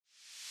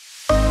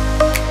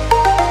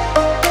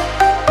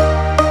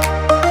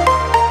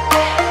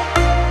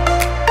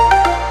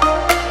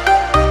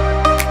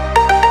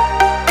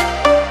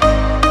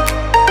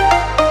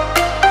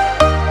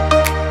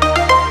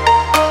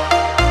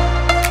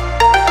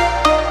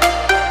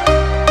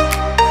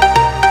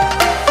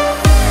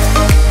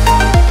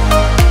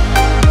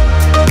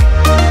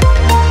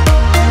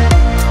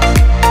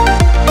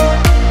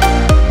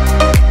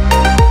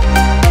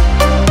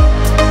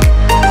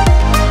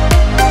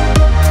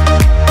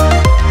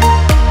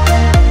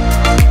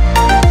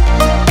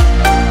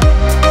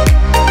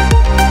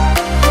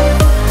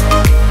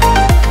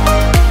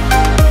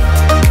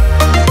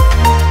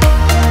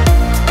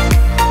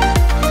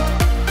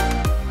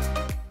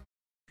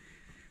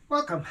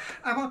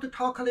want to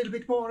talk a little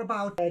bit more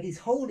about this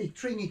holy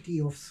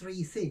trinity of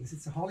three things.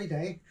 It's a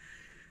holiday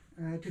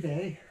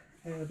today.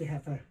 We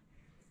have a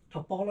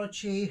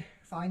topology,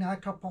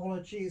 finite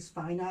topologies,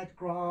 finite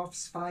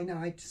graphs,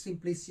 finite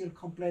simplicial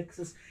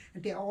complexes,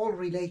 and they're all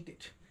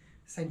related.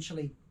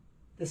 Essentially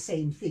the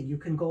same thing. You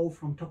can go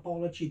from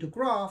topology to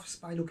graphs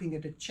by looking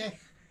at the Czech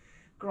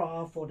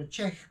graph or the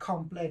Czech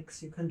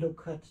complex. You can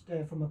look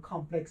at from a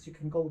complex you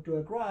can go to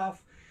a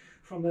graph.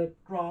 From a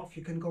graph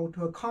you can go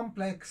to a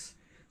complex.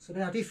 So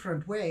there are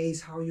different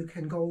ways how you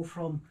can go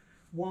from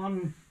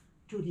one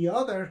to the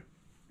other,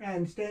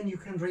 and then you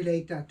can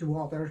relate that to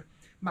other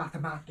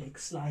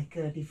mathematics like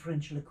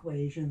differential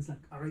equations, like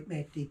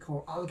arithmetic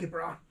or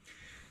algebra.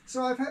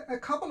 So I've a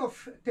couple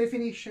of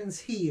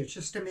definitions here,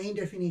 just the main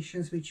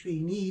definitions which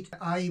we need.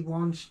 I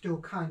want to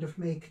kind of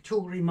make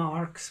two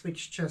remarks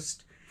which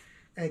just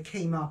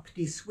came up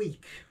this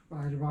week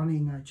while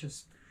running. I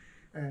just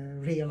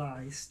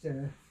realized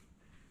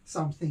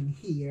something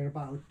here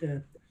about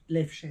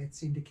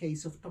Lefschetz in the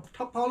case of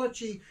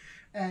topology,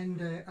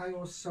 and I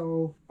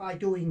also, by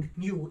doing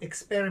new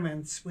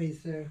experiments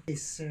with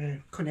this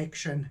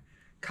connection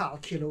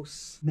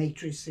calculus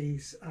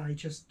matrices, I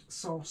just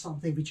saw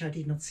something which I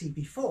did not see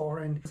before,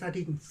 and I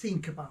didn't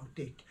think about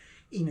it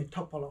in a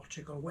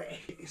topological way.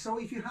 So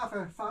if you have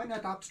a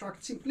finite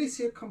abstract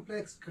simplicial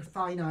complex, a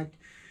finite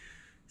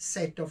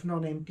set of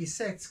non-empty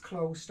sets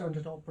closed under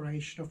the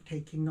operation of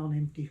taking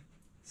non-empty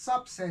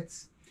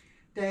subsets,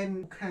 then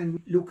you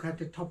can look at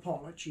the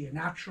topology, a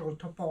natural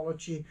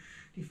topology,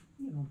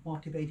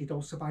 motivated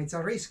also by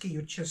Zariski.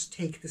 You just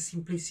take the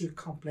simplicial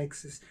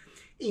complexes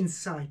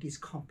inside these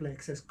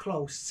complexes,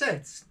 closed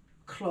sets.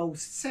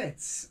 Closed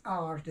sets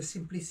are the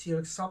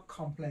simplicial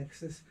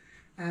subcomplexes,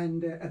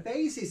 and a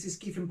basis is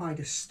given by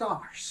the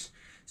stars.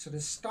 So the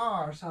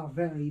stars are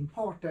very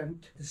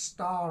important. The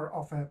star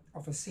of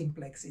a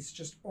simplex is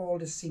just all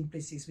the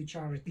simplices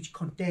which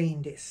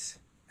contain this.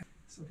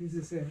 So this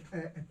is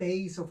a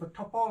base of a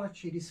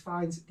topology. This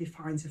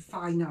defines a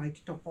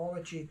finite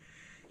topology.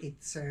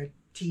 It's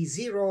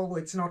T0,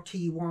 it's not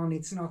T1,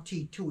 it's not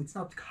T2, it's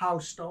not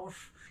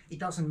Hausdorff. It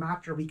doesn't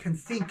matter. We can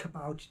think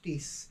about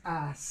this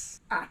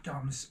as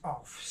atoms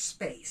of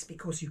space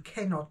because you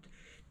cannot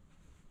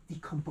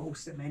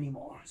decompose them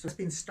anymore. So it's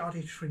been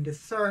studied in the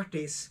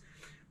 30s,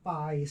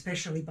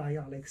 especially by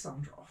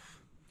Alexandrov.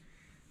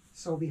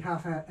 So we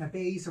have a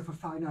base of a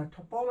finite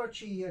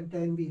topology, and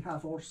then we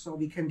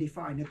can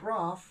define a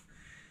graph.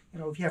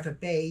 If you have a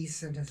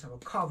base and as a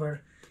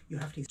cover, you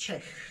have this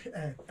Czech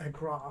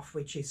graph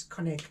which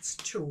connects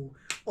two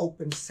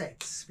open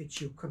sets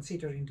which you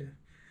consider in the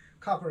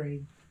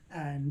covering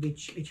and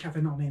which have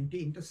a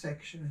non-empty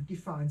intersection, and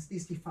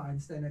this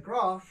defines then a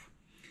graph.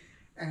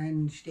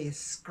 And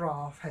this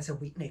graph has a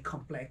Whitney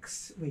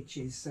complex, which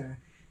is the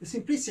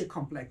simplicial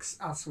complex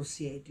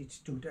associated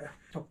to the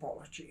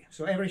topology.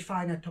 So every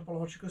finite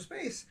topological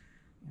space,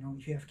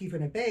 if you have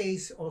given a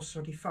base,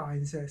 also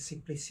defines a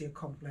simplicial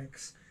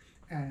complex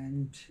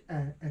and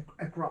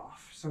a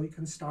graph. So you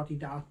can study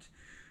that,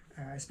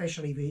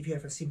 especially if you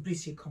have a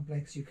simplicial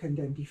complex, you can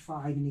then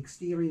define an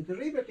exterior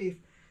derivative.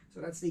 So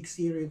that's the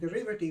exterior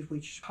derivative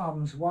which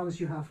comes once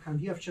you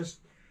have just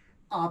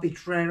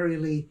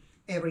arbitrarily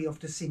every of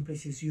the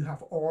simplices you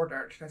have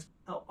ordered. That's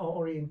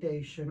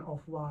orientation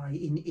of y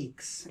in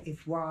x.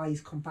 If y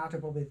is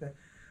compatible with the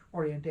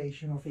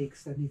orientation of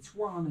x, then it's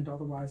 1, and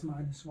otherwise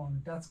 -1.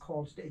 And that's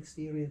called the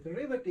exterior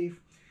derivative.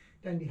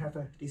 Then we have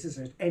this is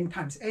an n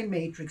times n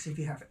matrix. If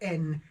you have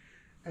n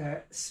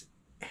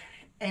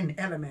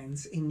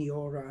elements in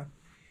your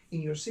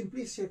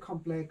simplicial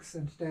complex,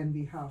 and then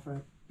we have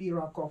a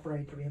Dirac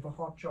operator, we have a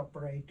Hodge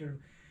operator.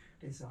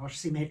 These are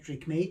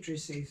symmetric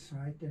matrices,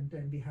 right? And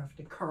then we have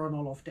the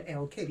kernel of the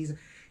LK.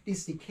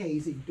 This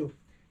decays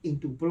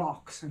into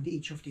blocks, and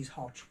each of these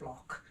Hodge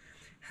block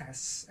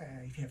has,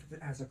 if you have it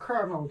as a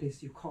kernel,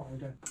 this you call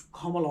the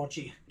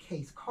cohomology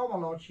case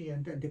cohomology,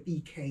 and then the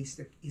B case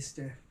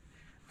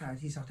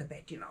these are the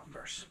Betti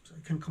numbers. So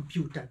you can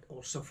compute that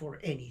also for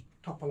any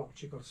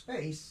topological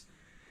space.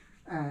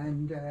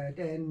 And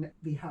then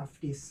we have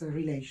these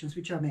relations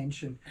which I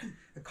mentioned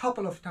a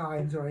couple of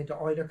times already. The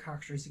Euler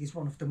characteristic is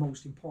one of the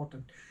most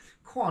important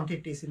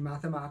quantities in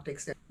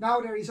mathematics.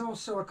 Now there is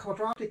also a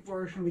quadratic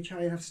version which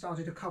I have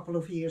started a couple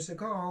of years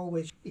ago,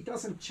 which it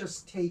doesn't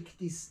just take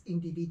this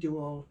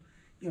individual,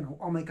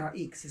 omega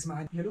x is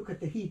mine. You look at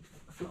the heat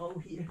flow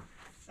here,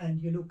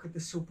 and you look at the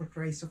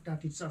supertrace of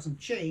that, it doesn't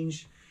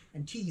change.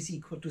 And t is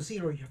equal to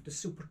 0, you have the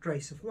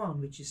supertrace of 1,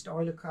 which is the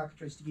Euler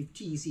characteristic. If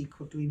t is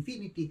equal to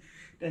infinity,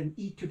 then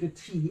e to the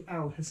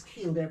tl has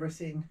killed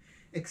everything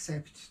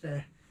except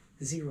the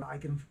 0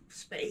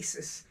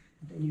 eigenspaces.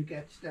 And then you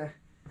get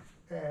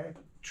the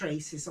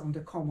traces on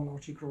the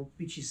cohomology group,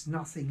 which is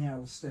nothing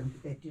else than the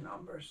Betti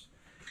numbers.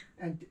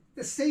 And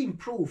the same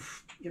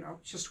proof,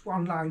 just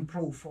one-line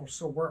proof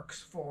also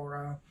works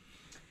for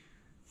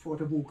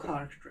the Wu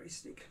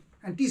characteristic.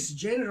 And this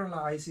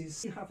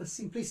generalizes. You have a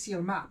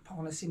simplicial map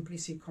on a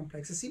simplicial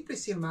complex. A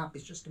simplicial map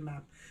is just a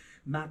map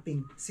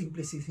mapping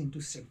simplices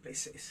into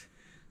simplices.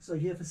 So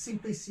you have a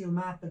simplicial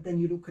map, and then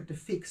you look at the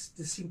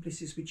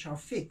simplices which are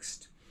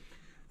fixed.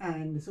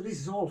 And so this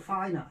is all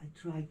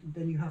finite, right? And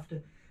then you have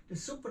the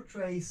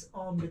supertrace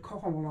on the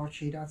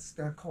cohomology, that's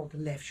called the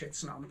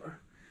Lefschetz number.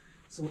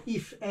 So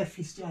if F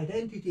is the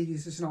identity,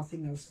 this is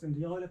nothing else than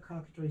the Euler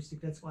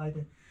characteristic. That's why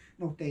the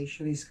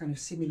notation is kind of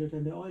similar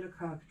than the Euler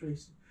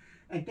characteristic.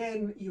 And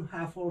then you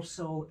have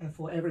also,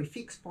 for every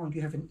fixed point,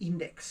 you have an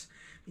index,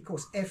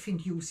 because F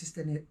induces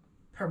then a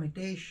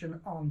permutation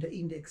on the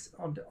index,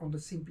 on the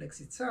simplex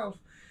itself.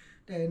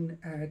 Then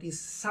this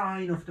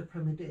sign of the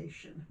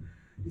permutation,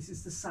 this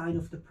is the sign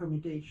of the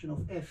permutation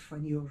of F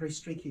when you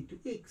restrict it to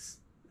X.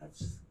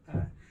 That's,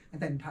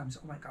 and then times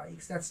omega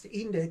X, that's the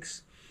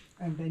index.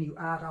 And then you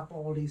add up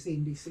all these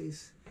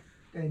indices,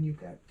 then you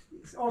get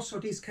this. Also,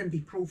 this can be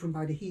proven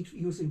by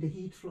using the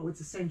heat flow. It's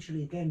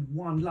essentially, again,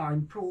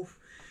 one-line proof.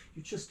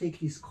 You just take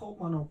this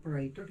Kalman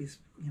operator, this,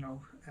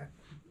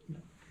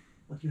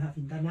 what you have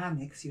in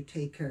dynamics. You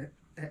take a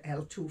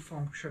L2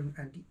 function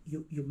and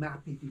you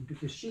map it into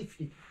the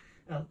shifted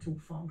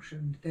L2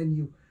 function. Then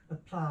you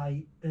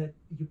apply the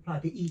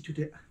e to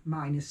the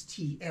minus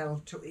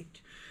TL to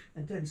it.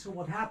 And then, so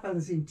what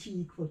happens in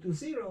t equal to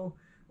 0,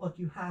 what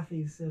you have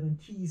is when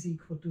t is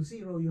equal to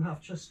 0, you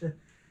have just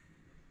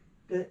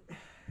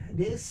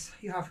this,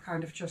 you have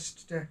kind of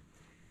just the,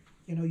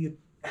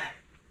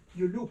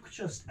 you look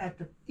just at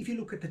the, if you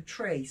look at the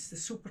trace, the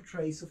super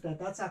trace of that,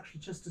 that's actually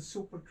just the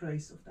super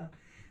trace of that.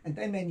 And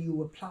then when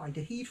you apply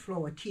the heat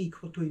flow at t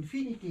equal to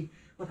infinity,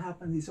 what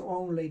happens is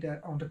only the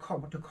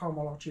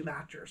cohomology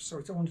matters. So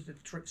it's only the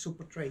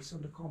super trace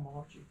on the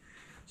cohomology.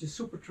 The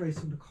super trace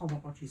on the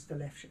cohomology is the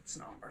Lefschetz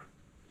number.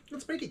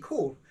 That's pretty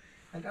cool.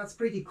 And that's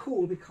pretty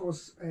cool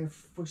because,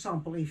 for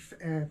example, if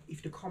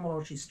the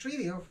cohomology is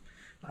trivial,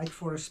 like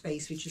for a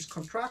space which is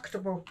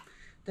contractible,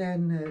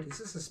 then this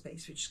is a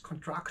space which is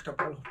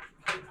contractible,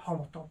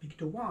 homotopic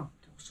to 1.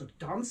 So the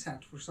Dunn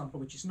set, for example,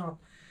 which is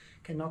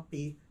cannot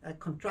be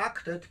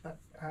contracted, but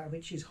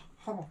which is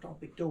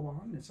homotopic to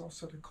 1. It's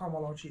also the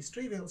cohomology is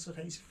trivial, so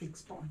there is a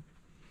fixed point.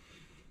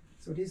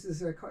 So this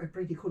is a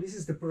pretty cool. This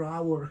is the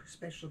Brouwer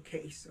special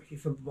case. So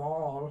if a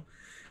wall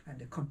and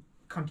a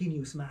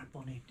continuous map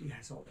on it, it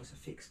has always a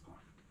fixed point.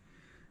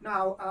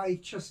 Now,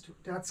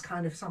 that's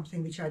kind of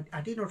something which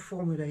I did not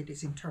formulate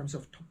this in terms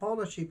of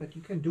topology, but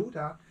you can do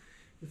that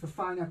with a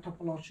finite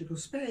topological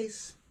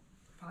space,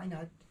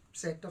 finite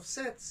set of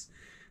sets,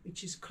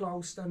 which is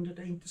closed under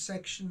the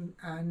intersection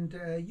and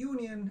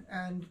union,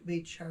 and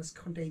which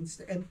contains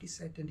the empty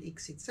set and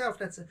X itself.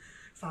 That's a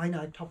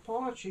finite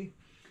topology.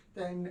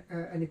 Then,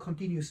 and a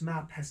continuous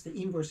map has the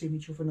inverse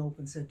image of an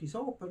open set is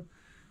open.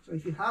 So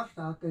if you have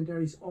that, then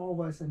there is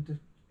always, and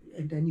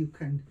then you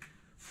can,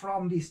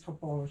 from this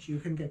topology, you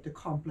can get the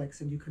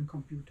complex and you can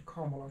compute the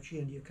cohomology,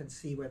 and you can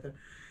see whether,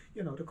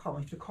 if the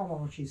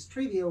cohomology is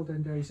trivial,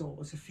 then there is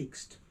always a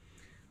fixed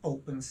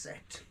open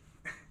set.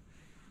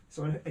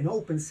 So an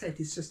open set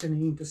is just an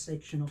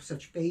intersection of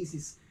such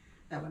basis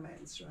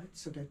elements, right?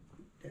 So that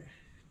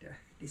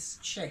this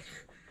Czech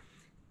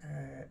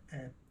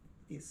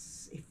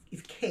is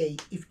if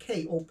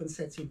k open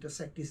sets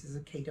intersect, this is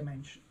a k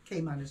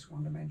minus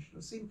 1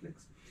 dimensional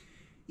simplex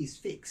is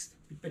fixed,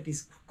 but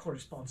this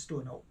corresponds to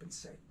an open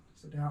set.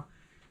 So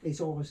there's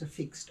always a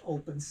fixed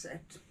open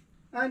set,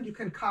 and you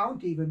can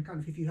count even kind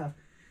of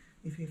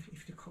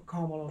if the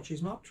cohomology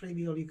is not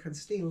trivial, you can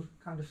still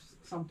kind of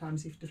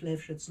sometimes, if the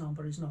Lefschetz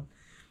number is not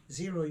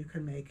 0, you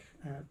can make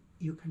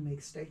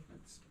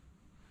statements.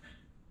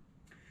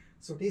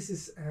 So this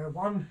is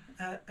one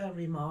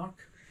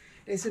remark.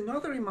 There's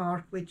another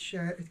remark which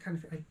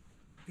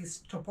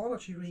this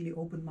topology really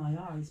opened my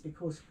eyes,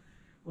 because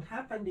what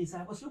happened is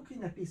I was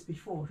looking at this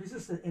before. This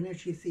is the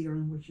energy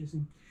theorem, which is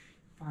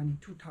found in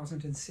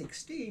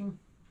 2016.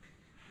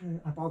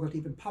 I bothered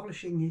even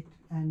publishing it,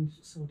 and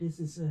so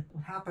this is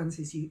what happens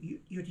is you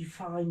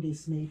define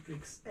this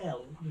matrix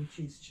L, which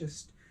is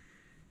just,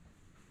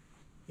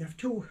 you have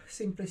two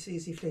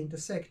simplices. If they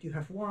intersect, you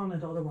have 1,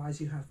 and otherwise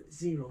you have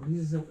 0.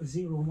 This is a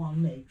 0-1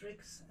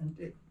 matrix,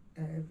 and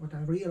what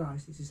I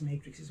realized is this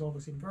matrix is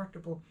always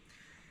invertible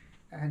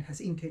and has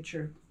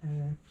integer.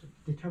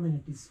 The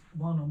determinant is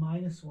 1 or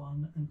minus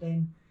 1, and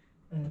then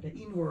the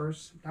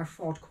inverse. I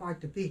thought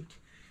quite a bit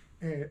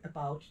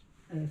about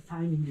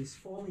finding this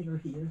formula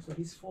here. So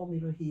this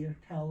formula here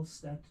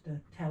tells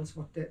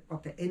what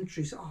the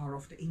entries are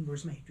of the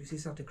inverse matrix.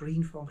 These are the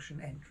green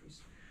function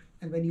entries.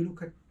 And when you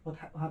look at what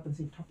happens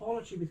in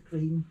topology with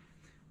green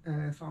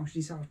functions,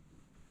 these are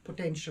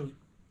potential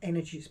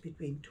energies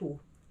between two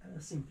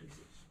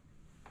simplices.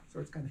 So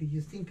it's kind of, if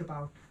you think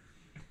about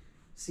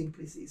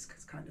simplices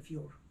as kind of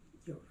your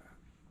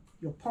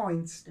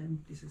points,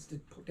 then this is the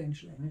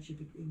potential energy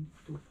between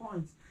 2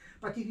 points.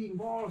 But it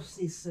involves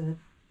these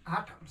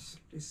atoms,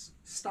 these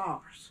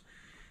stars.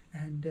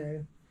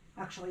 And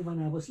actually,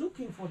 when I was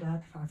looking for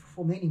that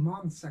for many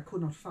months, I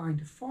could not find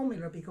a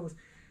formula, because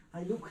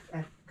I looked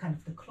at kind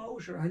of the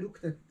closure. I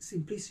looked at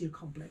simplicial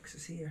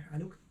complexes here. I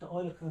looked at the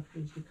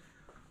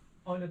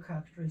Euler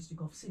characteristic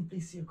of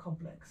simplicial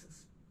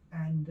complexes,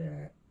 and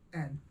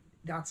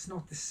that's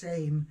not the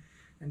same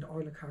and the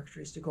Euler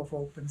characteristic of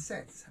open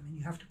sets. I mean,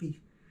 you have to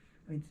be,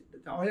 I mean,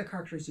 the Euler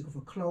characteristic of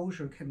a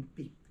closure can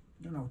be,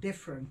 you know,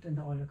 different than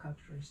the Euler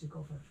characteristic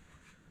of a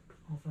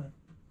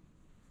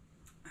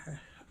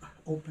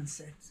open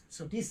set.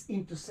 So these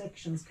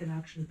intersections can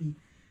actually be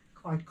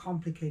quite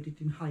complicated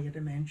in higher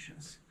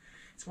dimensions.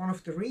 It's one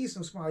of the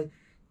reasons why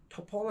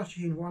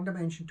topology in 1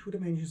 dimension, 2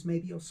 dimensions,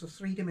 maybe also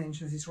 3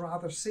 dimensions is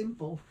rather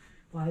simple,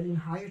 while in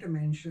higher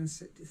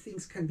dimensions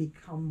things can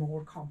become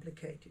more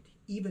complicated.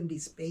 Even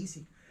these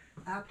basic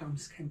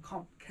atoms can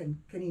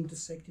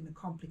intersect in a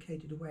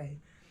complicated way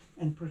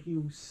and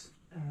produce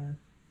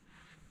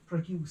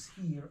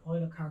here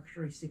Euler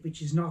characteristic,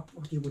 which is not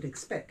what you would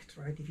expect,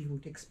 right? If you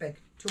would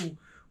expect 2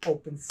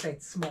 open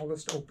sets,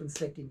 smallest open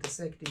set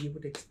intersecting, you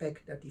would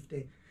expect that if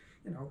they,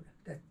 you know,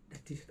 that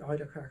the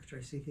Euler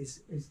characteristic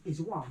is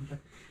 1, but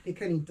they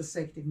can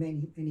intersect in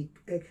many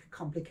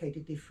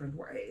complicated different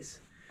ways.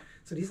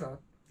 So this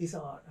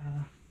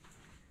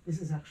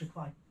is actually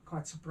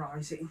quite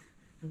surprising.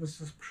 It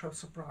was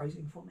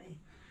surprising for me.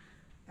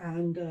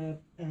 And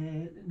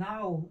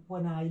now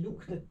when I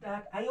looked at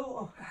that, I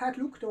had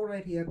looked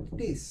already at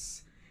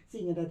this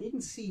thing, and I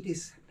didn't see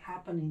this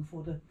happening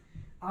for the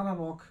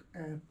analog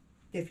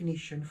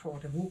definition for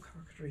the Wu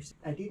characteristic.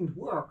 It didn't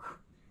work.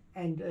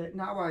 And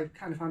now I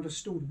kind of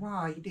understood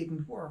why it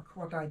didn't work.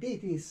 What I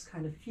did is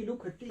kind of, if you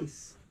look at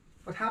this,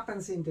 what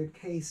happens in the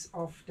case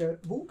of the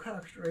Wu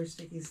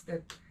characteristic is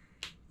that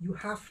you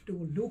have to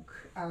look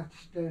at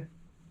the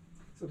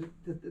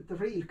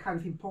real kind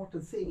of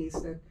important thing is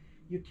that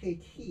you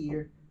take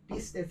here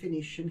this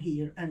definition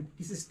here, and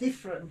this is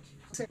different.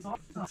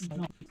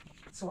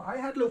 So I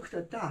had looked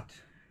at that.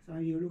 So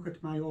you look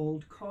at my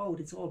old code,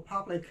 it's all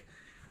public.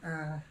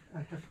 I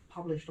have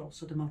published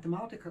also the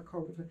mathematical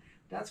code.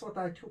 That's what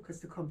I took as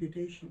the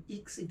computation.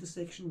 X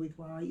intersection with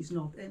Y is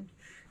not empty,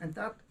 and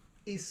that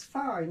is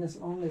fine as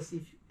long as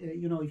if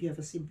you know, if you have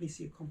a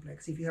Simplicial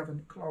complex, if you have a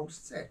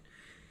closed set,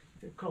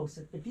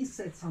 but these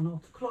sets are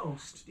not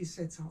closed. These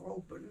sets are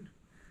open.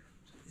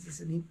 So this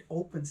is an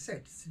open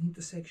set. It's an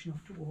intersection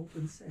of 2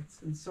 open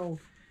sets, and so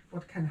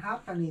what can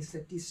happen is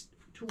that these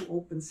 2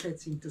 open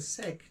sets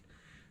intersect.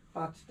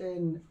 But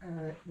then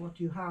what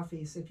you have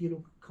is, if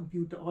you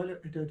compute the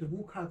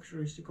Wu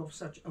characteristic of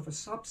a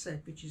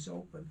subset which is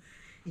open,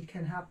 it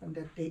can happen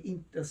that they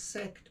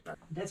intersect. But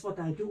that's what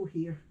I do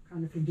here,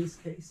 kind of in this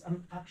case.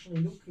 I'm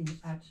actually looking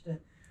at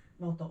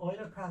not the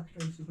Euler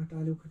characteristic, but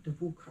I look at the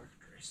Wu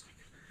characteristic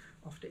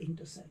of the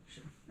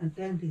intersection. And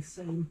then the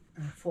same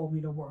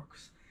formula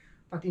works.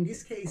 But in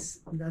this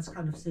case, that's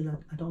kind of still,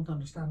 I don't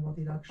understand what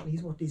it actually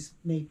is, what this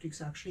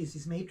matrix actually is.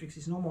 This matrix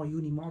is no more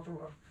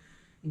unimodular.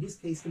 In this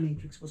case, the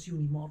matrix was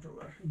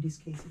unimodular. In this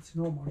case, it's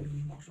no more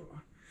unimodular.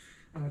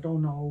 And I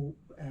don't know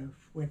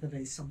whether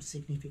there is some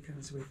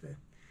significance with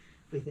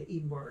the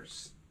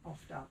inverse of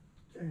that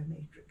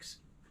matrix.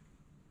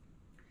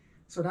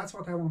 So that's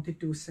what I wanted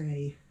to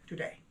say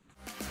today.